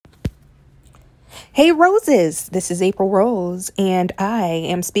Hey Roses, this is April Rose, and I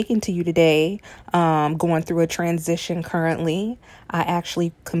am speaking to you today, going through a transition currently. I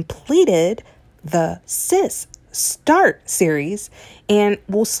actually completed the Sis Start series and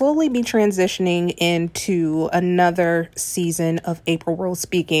will slowly be transitioning into another season of April Rose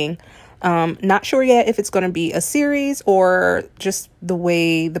Speaking. Not sure yet if it's going to be a series or just the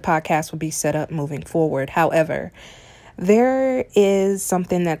way the podcast will be set up moving forward. However, there is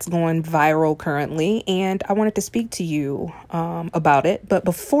something that's going viral currently, and I wanted to speak to you about it. But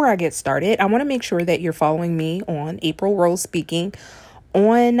before I get started, I want to make sure that you're following me on April Rose Speaking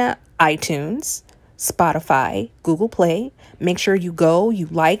on iTunes, Spotify, Google Play. Make sure you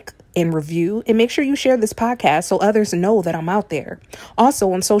like, and review, and make sure you share this podcast so others know that I'm out there.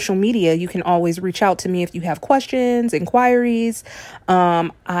 Also on social media, you can always reach out to me if you have questions, inquiries. I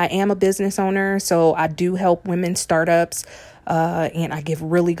am a business owner, so I do help women startups, and I give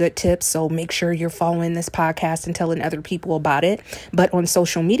really good tips. So make sure you're following this podcast and telling other people about it. But on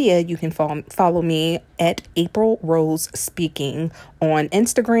social media, you can follow me at April Rose Speaking on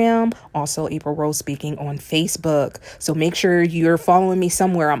Instagram, also April Rose Speaking on Facebook. So make sure you're following me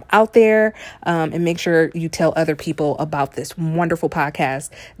somewhere. I'm out there, and make sure you tell other people about this wonderful podcast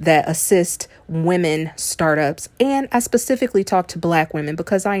that assist women startups. And I specifically talk to Black women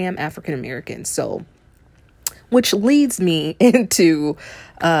because I am African American. So, which leads me into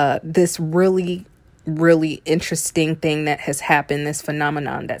this really interesting thing that has happened, this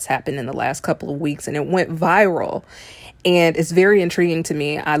phenomenon that's happened in the last couple of weeks, and it went viral. And it's very intriguing to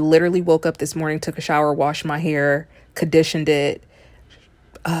me. I literally woke up this morning, took a shower, washed my hair, conditioned it,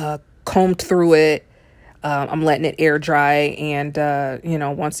 combed through it. I'm letting it air dry, and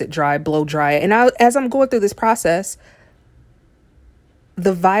once it dry, blow dry it. And as I'm going through this process,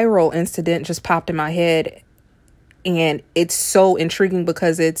 the viral incident just popped in my head. And it's so intriguing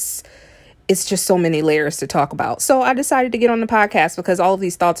because it's just so many layers to talk about. So I decided to get on the podcast because all of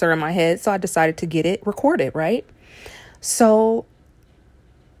these thoughts are in my head. So I decided to get it recorded, right? So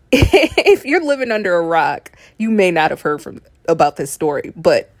if you're living under a rock, you may not have heard about this story.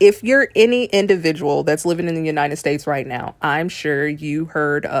 But if you're any individual that's living in the United States right now, I'm sure you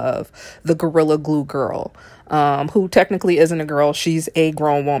heard of the Gorilla Glue girl. Who technically isn't a girl. She's a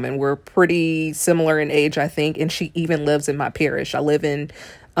grown woman. We're pretty similar in age, I think. And she even lives in my parish. I live in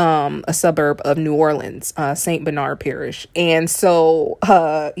a suburb of New Orleans, St. Bernard Parish. And so,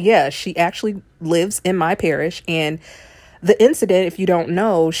 she actually lives in my parish. And the incident, if you don't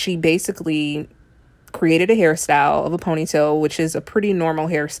know, she basically created a hairstyle of a ponytail, which is a pretty normal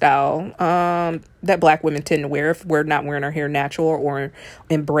hairstyle that Black women tend to wear if we're not wearing our hair natural or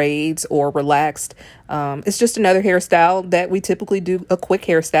in braids or relaxed. It's just another hairstyle that we typically do, a quick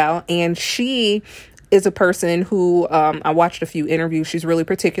hairstyle. And she is a person who I watched a few interviews. She's really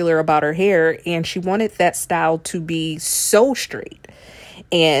particular about her hair, and she wanted that style to be so straight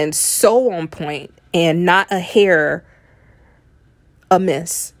and so on point and not a hair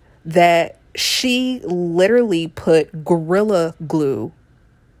amiss that she literally put Gorilla Glue,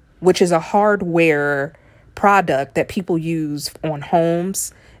 which is a hardware product that people use on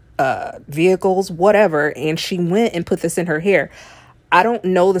homes, vehicles, whatever. And she went and put this in her hair. I don't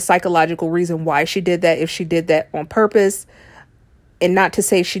know the psychological reason why she did that, if she did that on purpose. And not to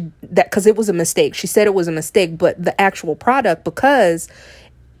say because it was a mistake. She said it was a mistake, but the actual product, because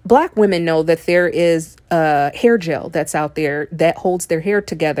Black women know that there is a hair gel that's out there that holds their hair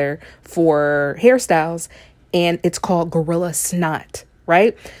together for hairstyles, and it's called Gorilla Snot,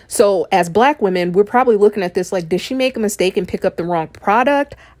 right? So as Black women, we're probably looking at this like, did she make a mistake and pick up the wrong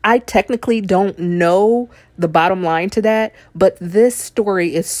product? I technically don't know the bottom line to that, but this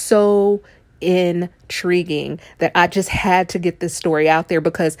story is so intriguing that I just had to get this story out there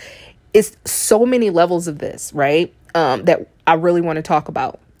because it's so many levels of this, right? That I really want to talk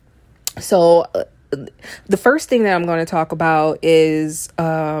about. So the first thing that I'm going to talk about is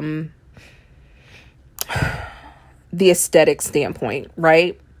the aesthetic standpoint,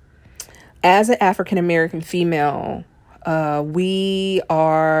 right? As an African American female, we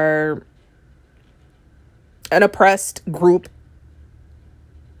are an oppressed group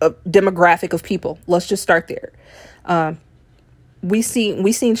of demographic of people. Let's just start there. We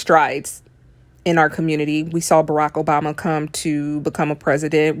seen strides in our community. We saw Barack Obama come to become a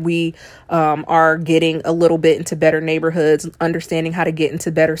president. We are getting a little bit into better neighborhoods, understanding how to get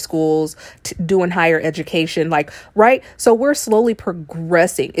into better schools, doing higher education, right? So we're slowly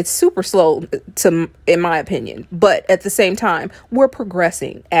progressing. It's super slow in my opinion, but at the same time, we're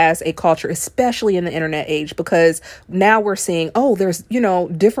progressing as a culture, especially in the internet age, because now we're seeing, there's,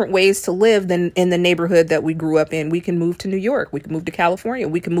 different ways to live than in the neighborhood that we grew up in. We can move to New York. We can move to California.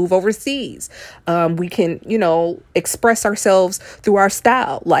 We can move overseas. We can, express ourselves through our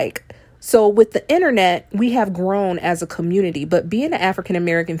style. So with the internet, we have grown as a community, but being an African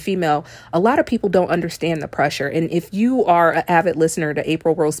American female, a lot of people don't understand the pressure. And if you are an avid listener to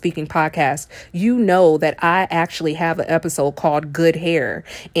April Rose Speaking podcast, you know that I actually have an episode called Good Hair,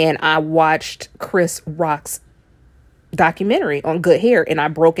 and I watched Chris Rock's documentary on good hair, and I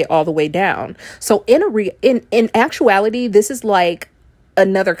broke it all the way down. So in actuality, this is like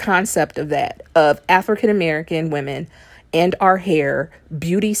another concept of that, of African American women and our hair,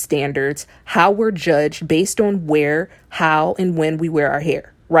 beauty standards, how we're judged based on where, how, and when we wear our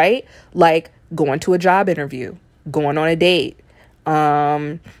hair, right? Like going to a job interview, going on a date,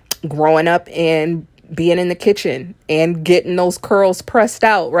 growing up and being in the kitchen and getting those curls pressed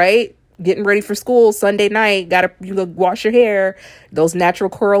out, right? Getting ready for school Sunday night, you go wash your hair. Those natural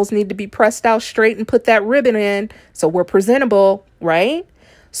curls need to be pressed out straight and put that ribbon in so we're presentable, right?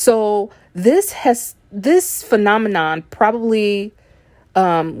 So this phenomenon probably,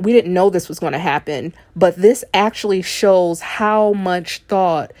 we didn't know this was going to happen, but this actually shows how much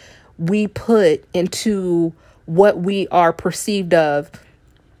thought we put into what we are perceived of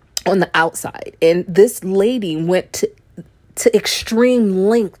on the outside. And this lady went to extreme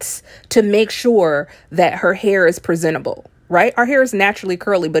lengths to make sure that her hair is presentable, right? Our hair is naturally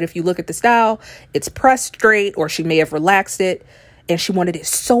curly, but if you look at the style, it's pressed straight, or she may have relaxed it, and she wanted it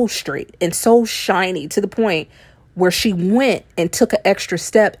so straight and so shiny to the point where she went and took an extra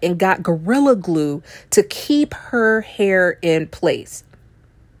step and got Gorilla Glue to keep her hair in place.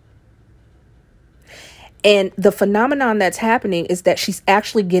 And the phenomenon that's happening is that she's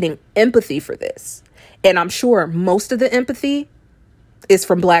actually getting empathy for this. And I'm sure most of the empathy is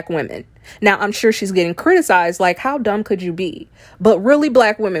from Black women. Now, I'm sure she's getting criticized, like, how dumb could you be? But really,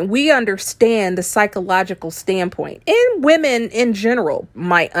 Black women, we understand the psychological standpoint. And women in general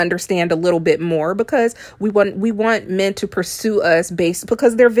might understand a little bit more, because we want men to pursue us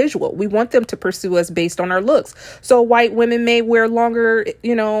because they're visual. We want them to pursue us based on our looks. So white women may wear longer,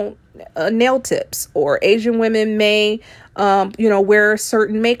 nail tips, or Asian women may, wear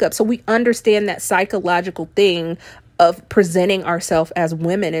certain makeup. So we understand that psychological thing of presenting ourselves as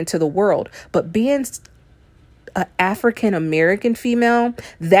women into the world. But being an African American female,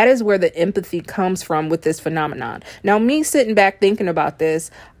 that is where the empathy comes from with this phenomenon. Now, me sitting back thinking about this,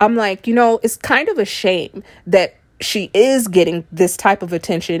 I'm like, it's kind of a shame that she is getting this type of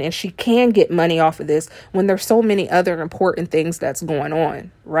attention and she can get money off of this when there's so many other important things that's going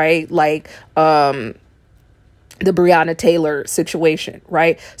on, right? Like, the Breonna Taylor situation,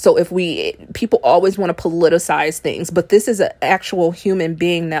 right? So people always want to politicize things, but this is an actual human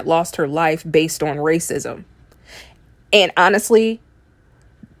being that lost her life based on racism. And honestly,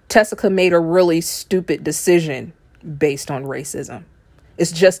 Tessica made a really stupid decision based on racism.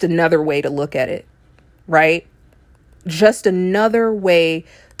 It's just another way to look at it, right? Just another way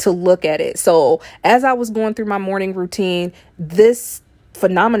to look at it. So as I was going through my morning routine, this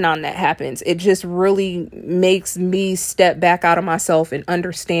phenomenon that happens, it just really makes me step back out of myself and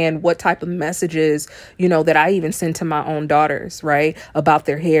understand what type of messages, that I even send to my own daughters, right? About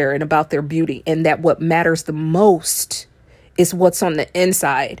their hair and about their beauty, and that what matters the most is what's on the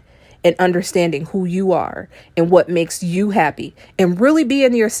inside, and understanding who you are and what makes you happy, and really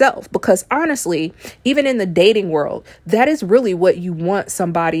being yourself. Because honestly, even in the dating world, that is really what you want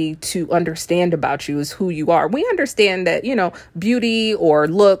somebody to understand about you, is who you are. We understand that, beauty or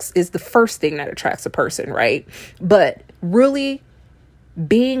looks is the first thing that attracts a person, right? But really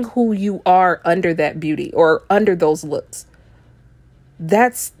being who you are under that beauty or under those looks,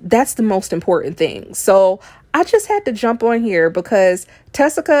 that's the most important thing. So I just had to jump on here because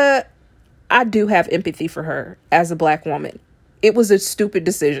Tessica, I do have empathy for her as a Black woman. It was a stupid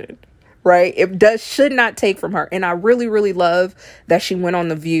decision, right? It should not take from her. And I really, really love that she went on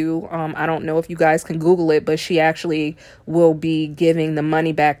The View. I don't know if you guys can Google it, but she actually will be giving the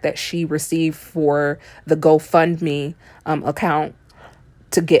money back that she received for the GoFundMe account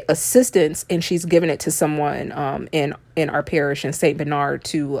to get assistance, and she's given it to someone in our parish in St. Bernard,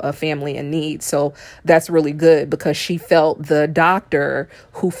 to a family in need. So that's really good, because she felt the doctor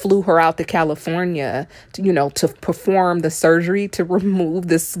who flew her out to California to perform the surgery to remove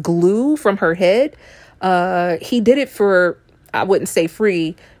this glue from her head. He did it for, I wouldn't say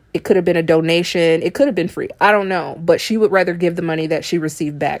free. It could have been a donation. It could have been free. I don't know. But she would rather give the money that she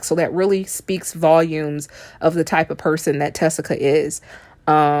received back. So that really speaks volumes of the type of person that Tessica is.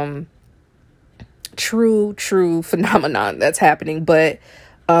 True phenomenon that's happening. But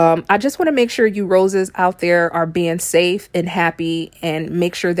I just want to make sure you roses out there are being safe and happy, and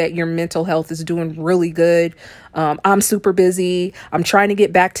make sure that your mental health is doing really good. I'm super busy. I'm trying to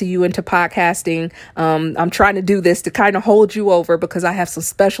get back to you into podcasting. I'm trying to do this to kind of hold you over, because I have some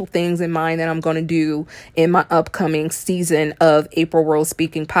special things in mind that I'm going to do in my upcoming season of April Rose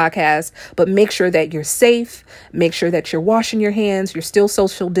Speaking podcast. But make sure that you're safe. Make sure that you're washing your hands. You're still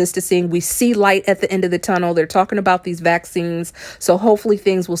social distancing. We see light at the end of the tunnel. They're talking about these vaccines. So hopefully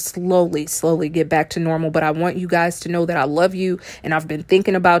things will slowly get back to normal. But I want you guys to know that I love you, and I've been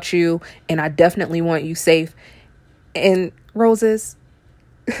thinking about you, and I definitely want you safe. And roses,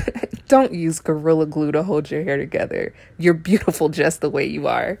 don't use Gorilla Glue to hold your hair together. You're beautiful just the way you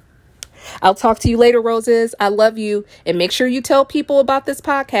are. I'll talk to you later, roses. I love you. And make sure you tell people about this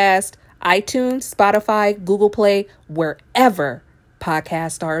podcast. iTunes, Spotify, Google Play, wherever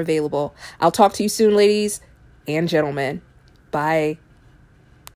podcasts are available. I'll talk to you soon, ladies and gentlemen. Bye.